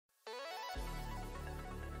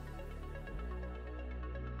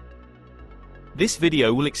This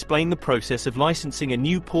video will explain the process of licensing a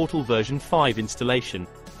new Portal version 5 installation.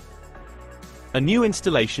 A new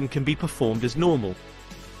installation can be performed as normal.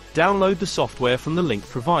 Download the software from the link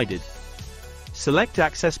provided. Select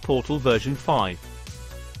Access Portal version 5.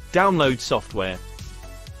 Download software.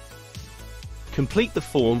 Complete the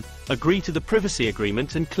form, agree to the privacy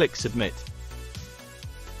agreement and click Submit.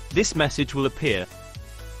 This message will appear.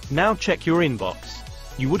 Now check your inbox.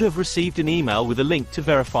 You would have received an email with a link to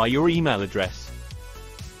verify your email address.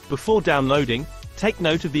 Before downloading, take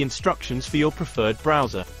note of the instructions for your preferred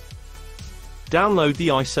browser. Download the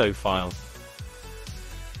ISO file.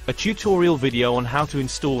 A tutorial video on how to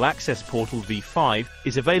install Access Portal v5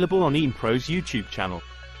 is available on Impro's YouTube channel.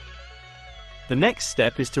 The next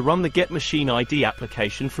step is to run the Get Machine ID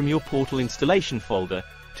application from your Portal installation folder,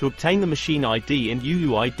 to obtain the machine ID and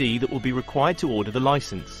UUID that will be required to order the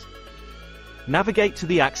license. Navigate to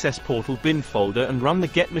the Access Portal bin folder and run the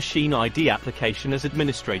Get Machine ID application as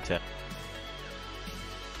administrator.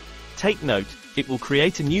 Take note, it will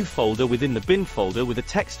create a new folder within the bin folder with a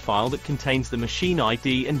text file that contains the machine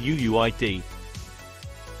ID and UUID.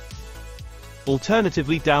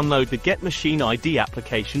 Alternatively, download the Get Machine ID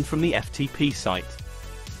application from the FTP site.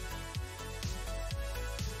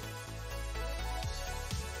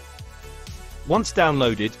 Once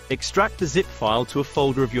downloaded, extract the zip file to a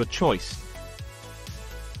folder of your choice.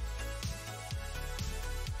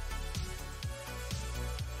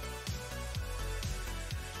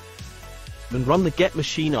 And run the Get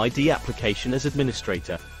Machine ID application as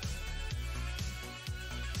administrator.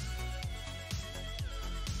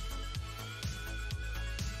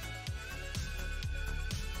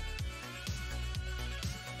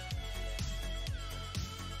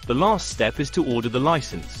 The last step is to order the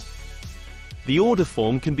license. The order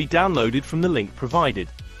form can be downloaded from the link provided.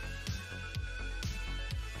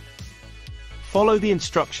 Follow the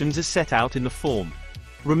instructions as set out in the form.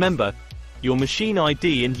 Remember, your machine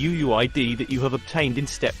ID and UUID that you have obtained in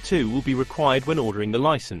Step 2 will be required when ordering the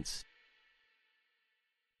license.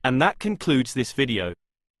 And that concludes this video.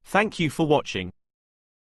 Thank you for watching.